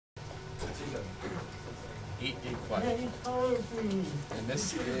8 gig flash. And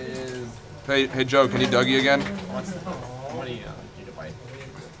this is... Hey Joe, can you Dougie again? 20 gigabyte.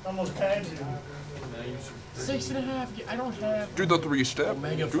 Almost had you. 6.5. I don't have. Do the 3-step.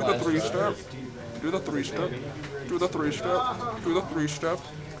 Do the 3-step. Do the 3-step. Do the 3-step. Do the 3-step.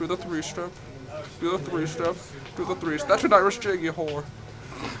 Do the 3-step. Do the 3-step. Do the 3-step. That's an Irish jig, you whore.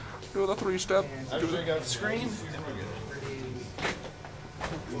 Do the 3-step. Screen.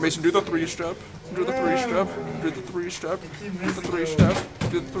 Mason, do the 3-step. Do the 3-step. Do the 3-step. Do the 3-step.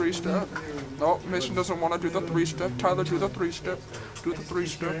 Do the 3-step. No, Mason doesn't want to do the 3-step. Tyler, do the 3-step. Do the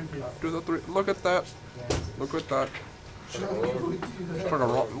 3-step. Do the 3. Look at that. Look at that.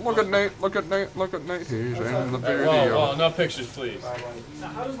 Look at Nate. Look at Nate. Look at Nate. He's in the video. Oh, no pictures, please.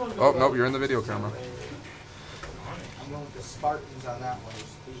 Oh, nope, you're in the video camera.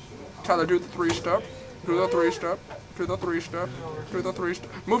 Tyler, do the 3-step. Do the 3-step. Do the 3-step. Do the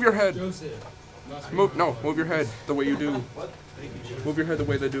 3-step. Move your head. Move your head the way you do. Move your head the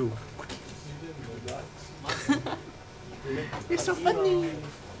way they do. You're so funny.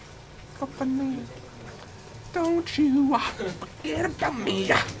 So funny. Don't you forget about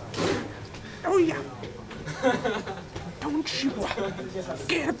me. Oh yeah. Don't you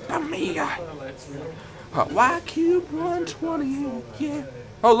forget about me. YQ 120, yeah.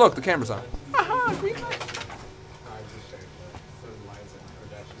 Oh look, the camera's on. Aha, green light.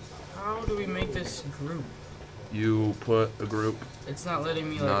 How do we make this group? You put a group. It's not letting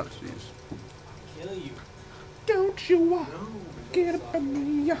me like. Nazis. Kill you. Don't you forget about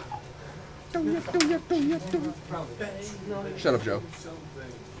me. Shut up, Joe.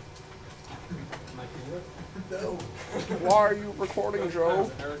 Why are you recording,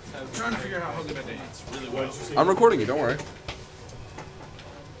 Joe? I'm trying to figure out how good I dance. Really well. I'm recording you, don't worry.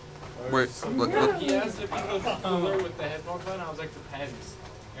 Wait, He asked if he was cooler with the headphones on. I was like, depends.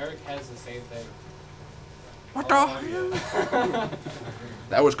 Eric has the same thing. What the hell?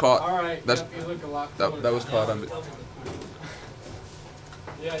 That was caught. Alright, That's, you look a lot cooler. that was caught on.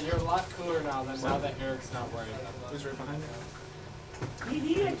 Yeah, you're a lot cooler now than now that Eric's not wearing it. Who's right behind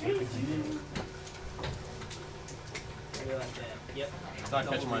Yep. It's not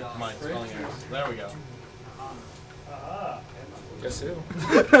catching my spelling errors. There we go. Guess who?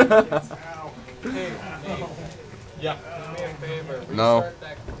 Hey. Yeah. Do me a favor. No. Restart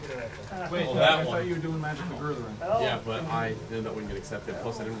that computer right there. Wait, that one. you were doing Magic the Gathering. Yeah, but I knew that wouldn't get accepted.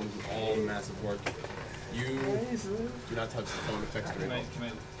 Plus, I didn't want to do all the massive work. You do not touch the phone to text me. Can I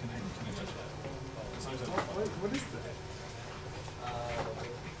touch that? What is that?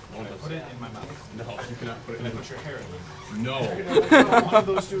 Put it in my mouth. No, you cannot put it Can I in. put your hair in it? No. One of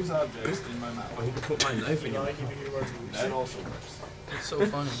those two objects in my mouth. I need to put my knife in your mouth. That also works. It's so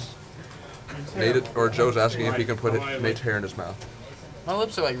funny. Nate or Joe's asking if he can put Nate's hair in his mouth. My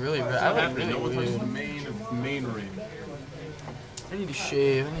lips are like really red. I look really No one touches the weird. main ring. I need to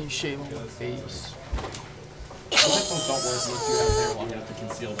shave. I need to shave my face. The headphones don't work unless you have hair long enough to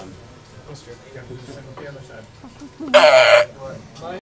conceal them.